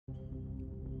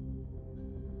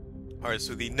Alright,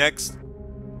 so the next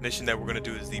mission that we're going to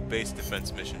do is the base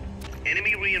defense mission.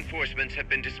 Enemy reinforcements have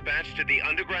been dispatched to the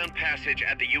underground passage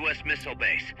at the U.S. missile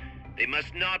base. They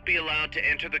must not be allowed to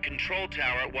enter the control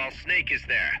tower while Snake is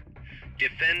there.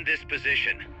 Defend this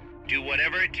position. Do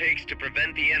whatever it takes to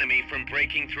prevent the enemy from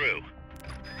breaking through.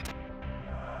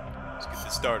 Let's get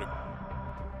this started.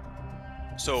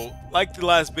 So, like the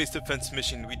last base defense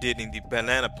mission we did in the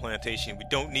banana plantation, we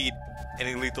don't need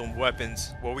any lethal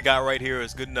weapons. What we got right here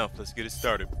is good enough. Let's get it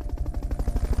started.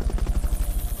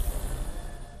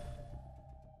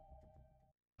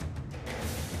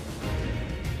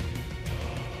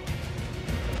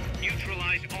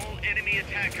 Neutralize all enemy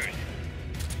attackers.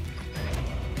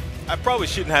 I probably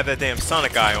shouldn't have that damn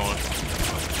Sonic Eye on.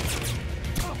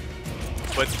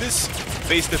 But this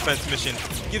base defense mission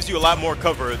gives you a lot more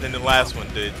cover than the last one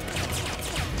did.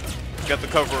 You got the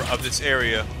cover of this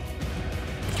area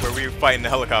where we were fighting the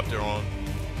helicopter on.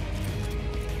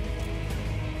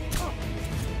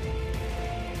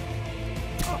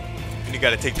 And you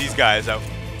gotta take these guys out.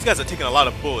 These guys are taking a lot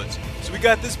of bullets. So we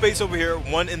got this base over here,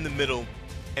 one in the middle,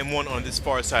 and one on this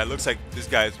far side. Looks like this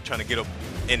guy is trying to get up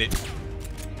in it.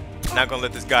 Not gonna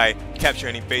let this guy capture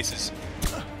any bases.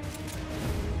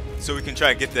 So we can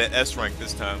try to get that S rank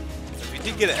this time. We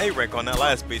did get an A rank on that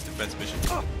last base defense mission.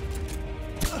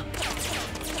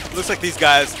 Looks like these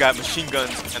guys got machine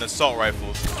guns and assault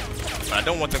rifles. But I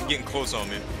don't want them getting close on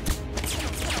me.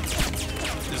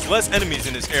 There's less enemies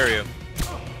in this area,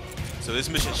 so this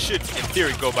mission should, in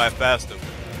theory, go by faster.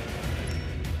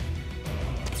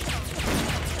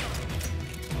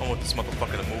 I want this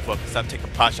motherfucker to move up and stop taking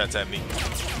pot shots at me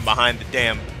from behind the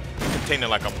damn container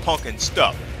like a punk and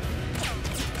stuff.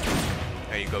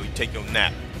 There you go, you take your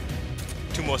nap.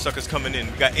 2 more suckers coming in.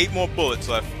 We got 8 more bullets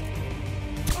left.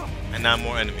 And 9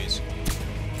 more enemies.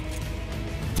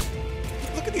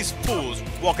 Look at these fools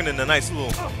walking in a nice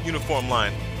little uniform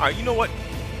line. Alright, you know what?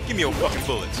 Give me your fucking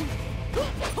bullets.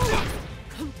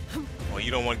 Well, you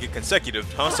don't want to get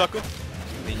consecutive, huh, sucker?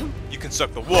 Then you can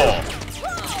suck the wall.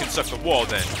 You can suck the wall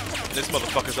then. This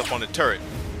motherfucker's up on the turret.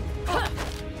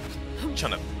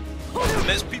 Trying to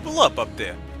mess people up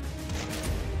there.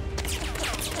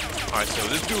 Alright, so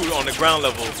this dude on the ground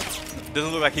level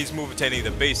doesn't look like he's moving to any of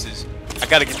the bases. I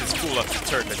gotta get this fool off the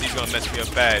turret because he's gonna mess me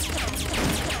up bad.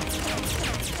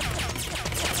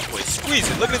 Boy, squeeze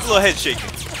it. Look at his little head shaking.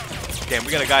 Damn,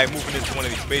 we got a guy moving into one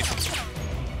of these bases.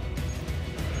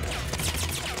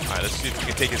 Alright, let's see if we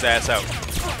can take his ass out.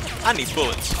 I need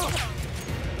bullets.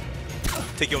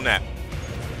 Take your nap.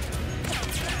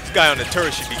 This guy on the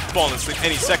turret should be falling asleep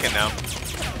any second now.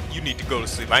 You need to go to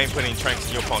sleep. I ain't putting any tranks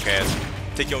in your punk ass.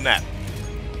 Take your nap.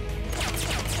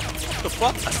 What the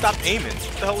fuck? I stopped aiming.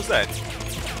 What the hell was that?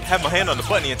 I had my hand on the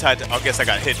button the entire time. I guess I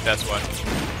got hit, that's why.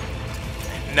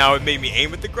 Now it made me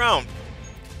aim at the ground.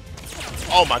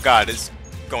 Oh my god, it's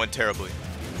going terribly.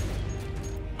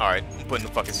 Alright, I'm putting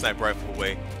the fucking sniper rifle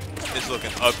away. It's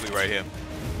looking ugly right here.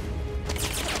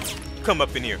 Come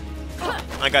up in here.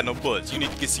 I ain't got no bullets. You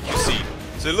need to get CQC.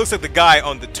 So it looks like the guy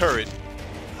on the turret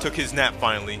took his nap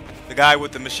finally. The guy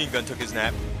with the machine gun took his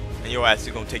nap. And your ass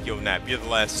is gonna take your nap. You're the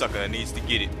last sucker that needs to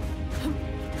get it.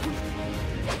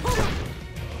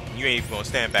 You ain't even gonna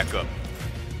stand back up.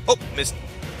 Oh, missed.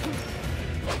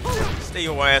 Stay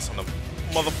your ass on the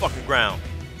motherfucking ground.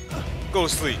 Go to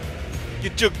sleep.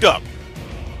 Get juked up.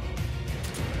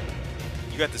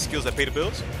 You got the skills that pay the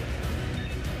bills?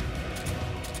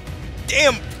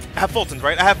 Damn! I have Fultons,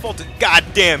 right? I have Fultons. God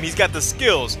damn, he's got the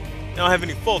skills. I don't have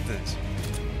any Fultons.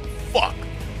 Fuck.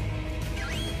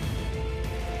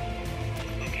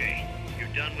 Okay,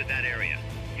 you're done with that area.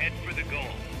 Head for the goal.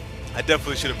 I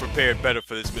definitely should have prepared better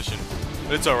for this mission.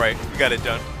 But it's alright. We got it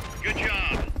done. Good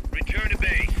job. Return to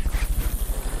base.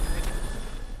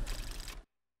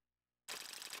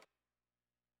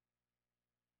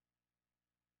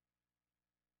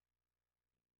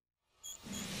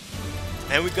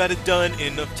 And we got it done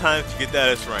in enough time to get that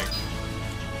S rank.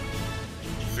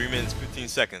 3 minutes, 15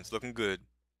 seconds. Looking good.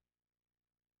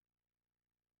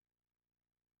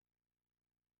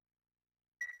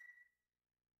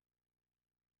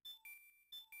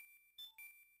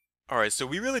 Alright, so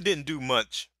we really didn't do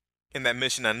much in that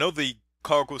mission. I know the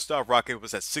cargo style rocket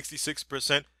was at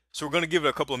 66%, so we're going to give it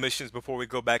a couple of missions before we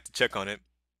go back to check on it.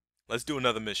 Let's do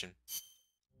another mission.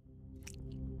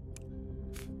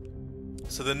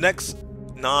 So the next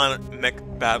non-mech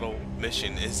battle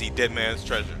mission is the Dead Man's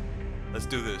Treasure. Let's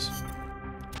do this.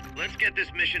 Let's get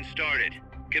this mission started.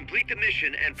 Complete the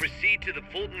mission and proceed to the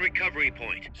Fulton recovery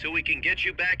point so we can get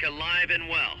you back alive and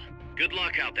well. Good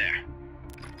luck out there.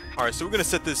 Alright, so we're going to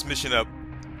set this mission up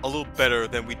a little better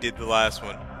than we did the last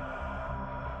one.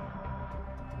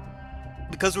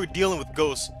 because we're dealing with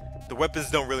ghosts, the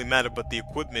weapons don't really matter, but the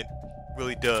equipment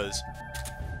really does.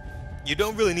 You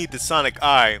don't really need the sonic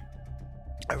eye.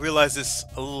 I realized this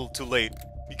a little too late.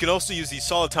 You can also use the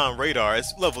Soliton radar.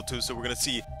 It's level 2, so we're going to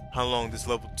see how long this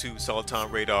level 2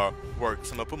 Soliton radar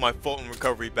works. I'm going to put my Fulton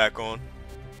recovery back on.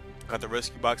 Got the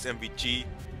rescue box MVG.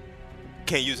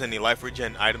 Can't use any life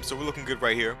regen items, so we're looking good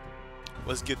right here.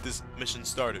 Let's get this mission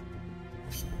started.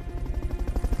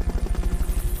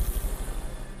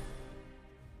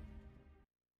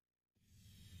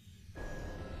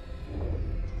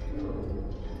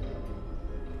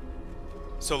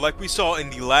 So like we saw in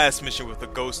the last mission with the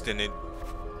ghost in it,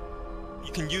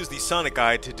 you can use the sonic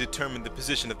eye to determine the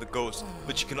position of the ghost,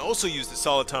 but you can also use the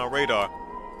Soliton radar.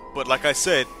 But like I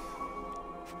said,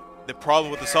 the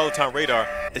problem with the Soliton radar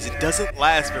is it doesn't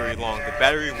last very long. The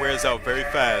battery wears out very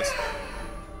fast.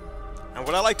 And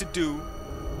what I like to do,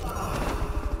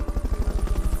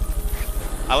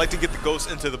 I like to get the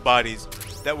ghosts into the bodies.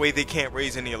 That way they can't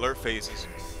raise any alert phases.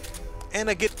 And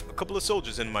I get a couple of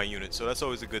soldiers in my unit, so that's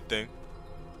always a good thing.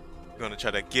 I'm gonna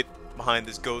try to get behind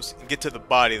this ghost and get to the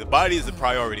body. The body is the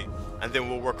priority, and then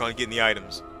we'll work on getting the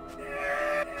items.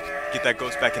 Get that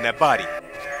ghost back in that body.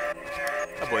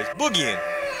 That boy's boogieing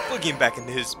back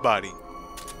into his body.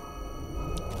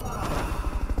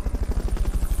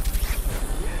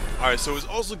 Alright, so it's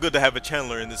also good to have a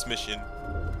channeler in this mission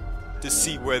to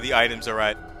see where the items are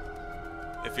at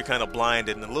if you're kind of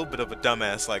blinded and a little bit of a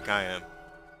dumbass like I am.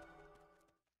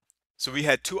 So we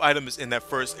had 2 items in that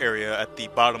first area at the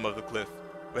bottom of the cliff.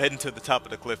 We're heading to the top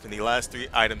of the cliff, and the last 3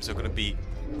 items are going to be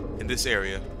in this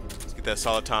area. Let's get that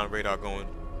Soliton radar going.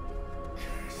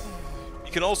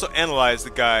 You can also analyze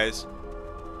the guys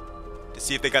to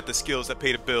see if they got the skills that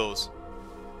pay the bills.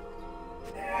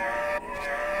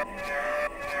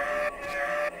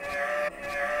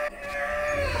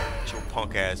 Get your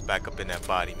punk ass back up in that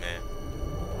body, man.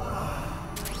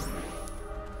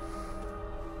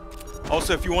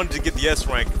 Also, if you wanted to get the S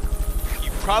rank,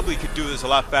 you probably could do this a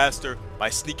lot faster by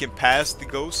sneaking past the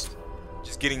ghost,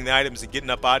 just getting the items and getting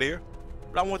up out of here.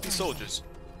 But I want these soldiers.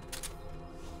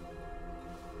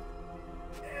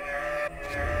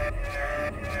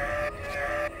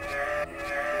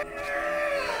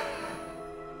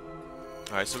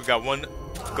 Alright, so we got 1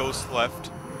 ghost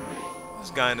left.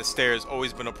 This guy in the stairs has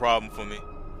always been a problem for me.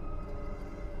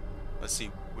 Let's see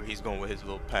where he's going with his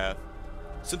little path.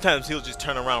 Sometimes he'll just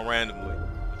turn around randomly.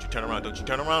 Don't you turn around, don't you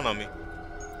turn around on me.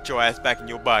 Get your ass back in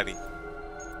your body.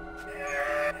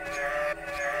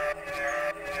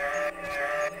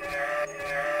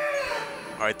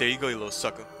 Alright, there you go, you little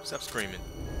sucker. Stop screaming.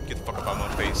 Get the fuck up out of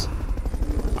my face.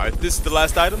 Alright, this is the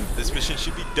last item. This mission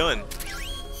should be done.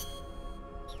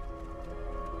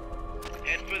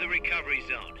 Head for the recovery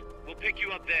zone. We'll pick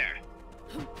you up there.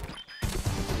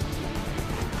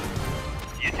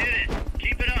 You did it!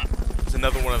 Keep it up! It's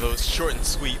another one of those short and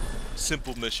sweet,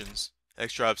 simple missions.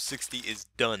 Extra Ops 60 is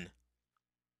done.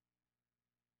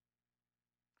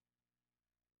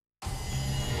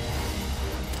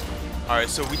 Alright,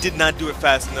 so we did not do it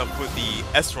fast enough with the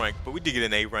S rank, but we did get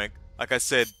an A rank. Like I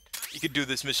said, you could do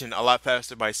this mission a lot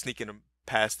faster by sneaking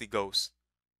past the ghosts.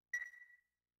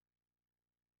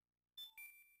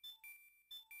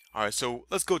 Alright, so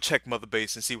let's go check Mother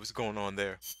Base and see what's going on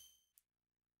there.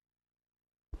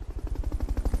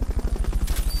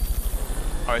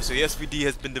 Alright, so the SVD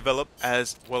has been developed,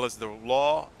 as well as the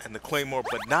Law and the Claymore,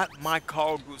 but not my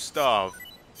Carl Gustav.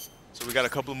 So we got a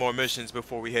couple more missions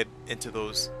before we head into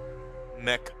those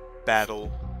mech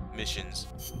battle missions.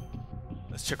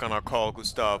 Let's check on our Carl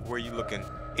Gustav. Where are you looking?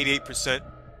 88%. It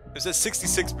was at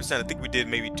 66%. I think we did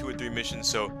maybe 2 or 3 missions,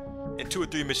 so in 2 or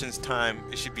 3 missions time,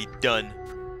 it should be done.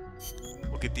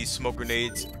 We'll get these smoke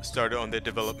grenades started on their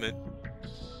development.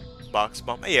 Box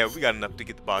bomb. Yeah, we got enough to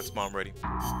get the box bomb ready.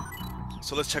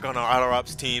 So let's check on our auto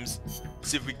ops teams,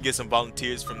 see if we can get some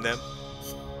volunteers from them,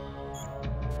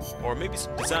 or maybe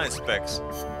some design specs.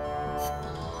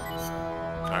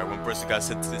 Alright, 1 person got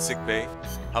sent to the sick bay.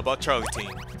 How about Charlie team?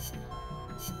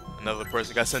 Another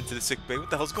person got sent to the sick bay.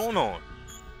 What the hell's going on?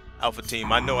 Alpha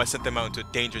team, I know I sent them out into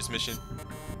a dangerous mission,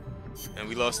 and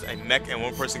we lost a mech, and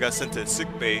 1 person got sent to the sick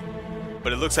bay,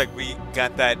 but it looks like we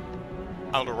got that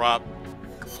outer op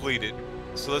completed.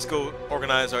 So let's go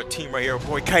organize our team right here.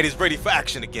 Boy, Kite is ready for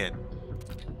action again.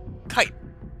 Kite!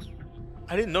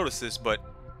 I didn't notice this, but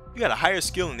you got a higher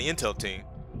skill in the intel team.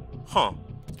 Huh.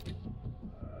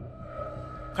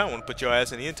 Kinda wanna put your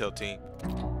ass in the intel team.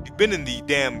 You've been in the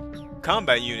damn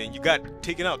combat unit and you got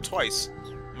taken out twice.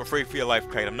 I'm afraid for your life,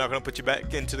 Kite. I'm not gonna put you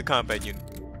back into the combat unit.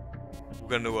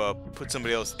 We're gonna put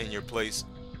somebody else in your place.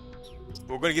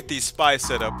 We're gonna get these spies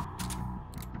set up.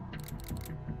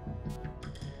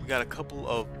 We got a couple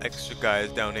of extra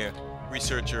guys down here.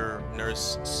 Researcher,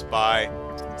 nurse, spy.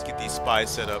 Let's get these spies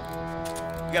set up.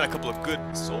 We got a couple of good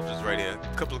soldiers right here.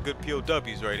 A couple of good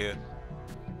POWs right here.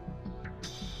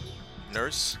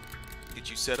 Nurse, get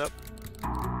you set up.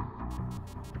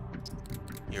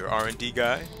 You're R&D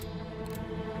guy.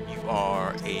 You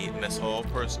are a mess hall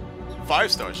person.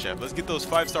 5-star chef. Let's get those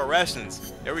 5-star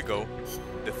rations. There we go.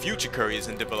 The future curry is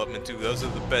in development too. Those are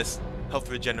the best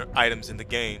health regen items in the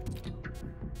game.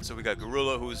 So we got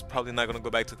Gorilla, who's probably not going to go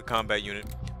back to the combat unit.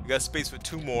 We got space for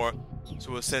 2 more,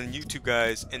 so we'll send you 2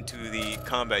 guys into the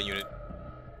combat unit.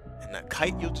 And that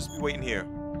Kite, you'll just be waiting here.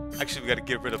 Actually, we got to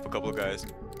get rid of a couple of guys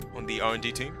on the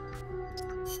R&D team.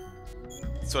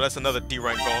 So that's another D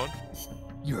rank gone.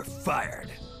 You're fired.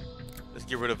 Let's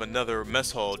get rid of another mess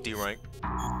hall D rank.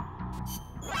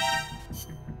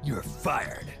 You're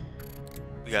fired.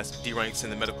 We got some D ranks in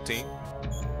the medical team.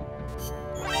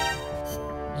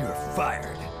 You're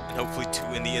fired. And hopefully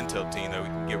 2 in the intel team that we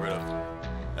can get rid of.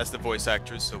 That's the voice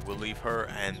actress, so we'll leave her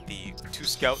and the 2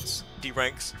 scouts, D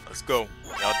ranks. Let's go.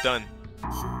 Y'all done.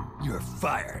 You're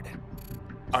fired.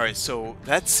 Alright, so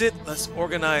that's it. Let's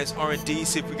organize R&D,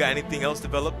 see if we got anything else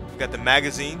developed. We got the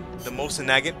magazine, the Mosin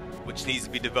Nugget, which needs to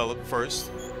be developed first.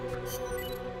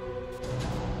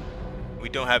 We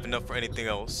don't have enough for anything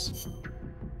else.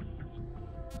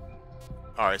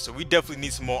 Alright, so we definitely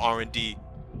need some more R&D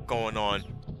going on.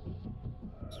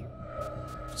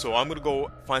 So I'm gonna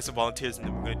go find some volunteers and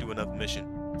then we're gonna do another mission.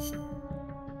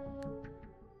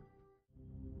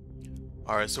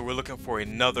 Alright, so we're looking for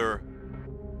another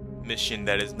mission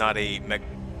that is not a mech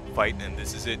fight, and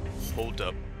this is it. Hold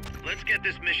up. Let's get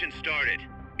this mission started.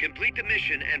 Complete the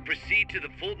mission and proceed to the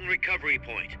Fulton recovery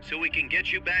point so we can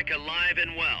get you back alive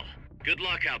and well. Good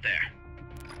luck out there.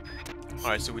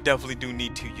 Alright, so we definitely do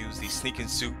need to use the sneaking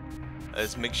suit.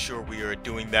 Let's make sure we are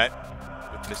doing that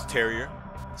with Miss Terrier.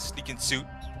 Sneaking suit.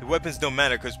 The weapons don't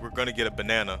matter because we're gonna get a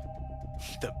banana.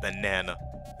 The banana.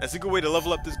 That's a good way to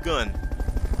level up this gun.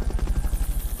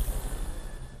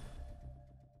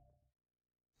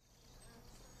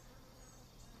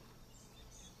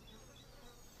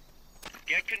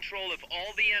 Get control of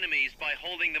all the enemies by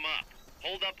holding them up.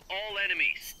 Hold up all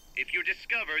enemies. If you're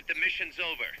discovered, the mission's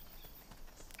over.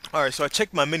 Alright, so I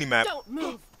checked my minimap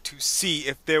to see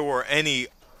if there were any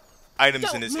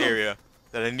items in this area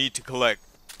that I need to collect.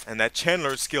 And that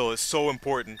Chandler skill is so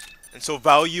important and so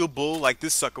valuable, like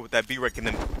this sucker with that B-Rec and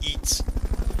then eats.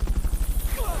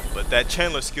 But that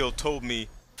Chandler skill told me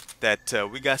that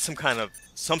we got some kind of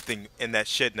something in that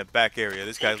shed in the back area.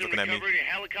 This guy's looking at me.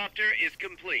 Helicopter is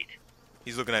complete.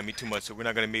 He's looking at me too much, so we're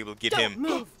not going to be able to get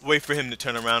him. Wait for him to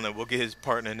turn around and we'll get his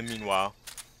partner in the meanwhile.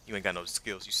 You ain't got no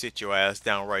skills. You sit your ass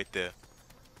down right there.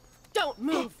 Don't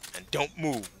move. And don't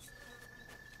move.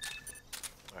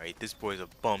 Alright, this boy's a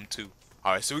bum too.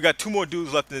 Alright, so we got 2 more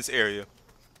dudes left in this area.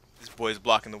 This boy's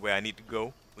blocking the way I need to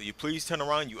go. Will you please turn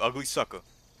around, you ugly sucker?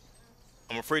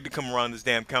 I'm afraid to come around this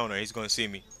damn counter. He's going to see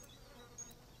me.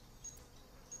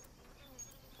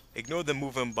 Ignore the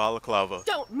moving balaclava.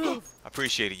 Don't move. I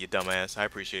appreciate it, you dumbass. I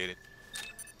appreciate it.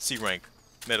 C rank.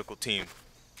 Medical team.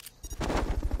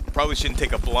 Probably shouldn't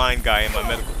take a blind guy in my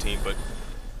medical team, but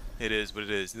it is what it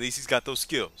is. At least he's got those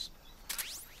skills.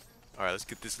 Alright, let's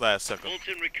get this last sucker.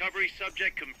 Fulton recovery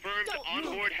subject confirmed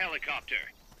onboard helicopter.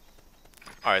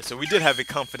 Alright, so we did have a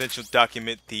confidential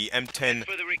document, the M10...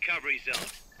 For the recovery zone.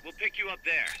 We'll pick you up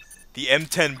there. The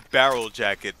M10 barrel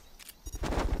jacket.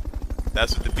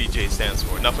 That's what the BJ stands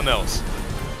for, nothing else.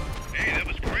 Hey, that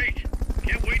was great.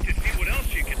 Can't wait to see what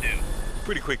else you can do.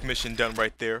 Pretty quick mission done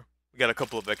right there. We got a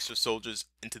couple of extra soldiers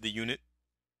into the unit.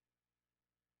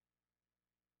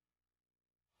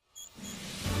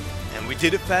 And we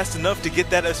did it fast enough to get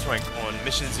that S rank on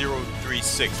mission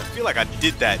 036. I feel like I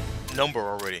did that number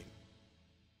already.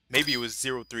 Maybe it was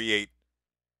 038.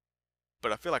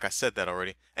 But I feel like I said that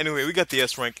already. Anyway, we got the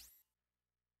S rank.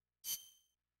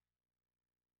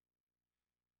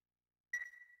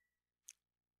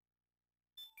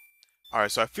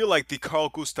 Alright, so I feel like the Carl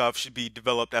Gustav should be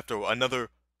developed after another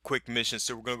quick mission.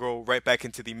 So we're going to go right back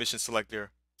into the mission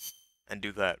selector and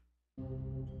do that.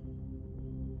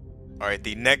 Alright,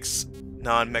 the next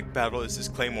non-mech battle is this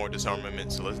Claymore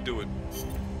disarmament, so let's do it.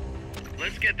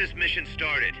 Let's get this mission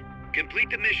started. Complete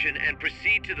the mission and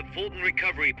proceed to the Fulton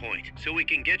recovery point so we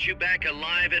can get you back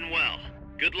alive and well.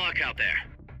 Good luck out there.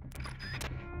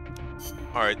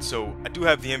 Alright, so I do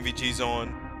have the MVGs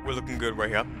on. We're looking good right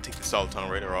here. I'm going to take the Soliton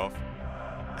radar off.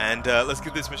 And let's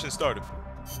get this mission started.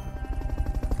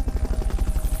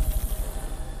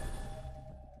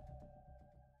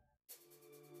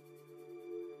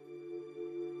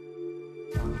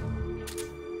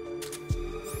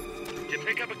 To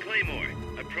pick up a Claymore.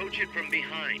 Approach it from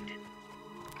behind.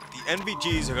 The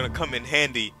NVGs are going to come in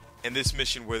handy in this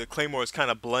mission where the Claymores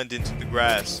kind of blend into the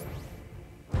grass.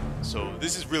 So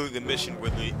this is really the mission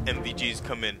where the NVGs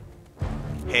come in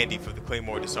handy for the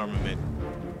Claymore disarmament.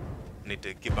 I need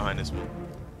to get behind this one.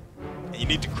 And you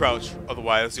need to crouch,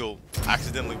 otherwise you'll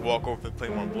accidentally walk over the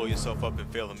Claymore and blow yourself up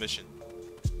and fail the mission.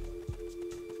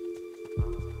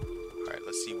 Alright,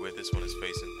 let's see where this one is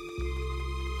facing.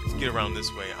 Let's get around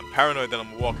this way. I'm paranoid that I'm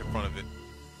going to walk in front of it.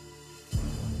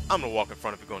 I'm going to walk in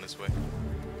front of it going this way.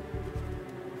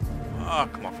 Ah,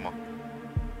 come on, come on.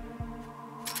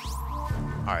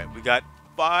 Alright, we got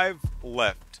 5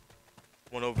 left.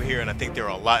 One over here, and I think there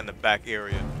are a lot in the back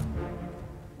area.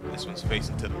 This one's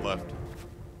facing to the left.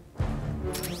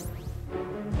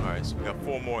 Alright, so we got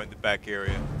 4 more in the back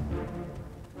area.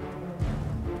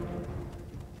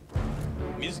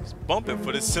 Music's bumping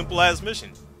for this simple ass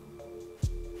mission.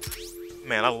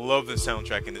 Man, I love the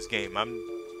soundtrack in this game. I'm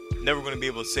never going to be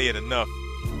able to say it enough.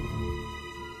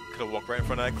 Could have walked right in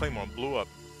front of that Claymore and blew up.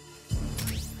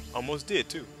 Almost did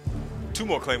too. 2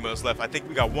 more Claymores left. I think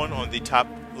we got one on the top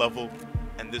level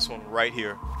and this one right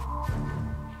here.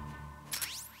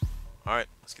 Alright,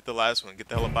 let's get the last one. Get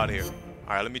the hell up out of here.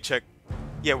 Alright, let me check.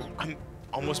 Yeah, I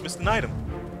almost missed an item.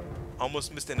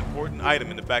 Almost missed an important item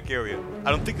in the back area.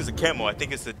 I don't think it's a camo. I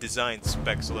think it's the design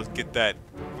spec, so let's get that.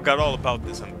 Forgot all about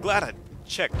this. I'm glad I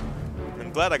checked.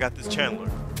 I'm glad I got this Chandler.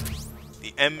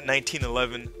 The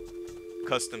M1911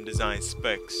 custom design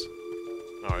specs.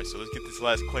 Alright, so let's get this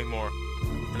last Claymore.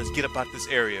 And let's get up out this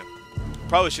area.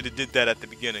 Probably should have did that at the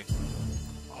beginning.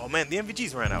 Oh man, the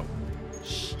NVGs ran out.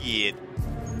 Shit.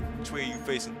 Which way are you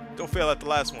facing? Don't fail at the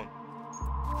last one.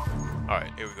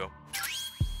 Alright, here we go.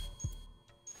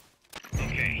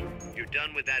 Okay, you're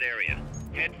done with that area.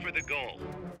 Head for the goal.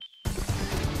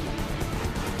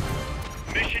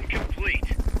 Mission complete.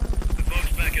 The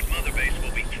folks back at Mother Base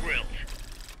will be thrilled.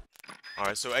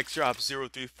 Alright, so X-Drop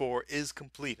 034 is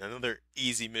complete. Another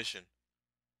easy mission.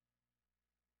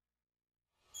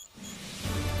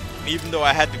 Even though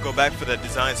I had to go back for that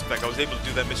design spec, I was able to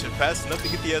do that mission fast enough to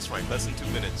get the S rank, less than 2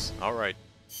 minutes. Alright.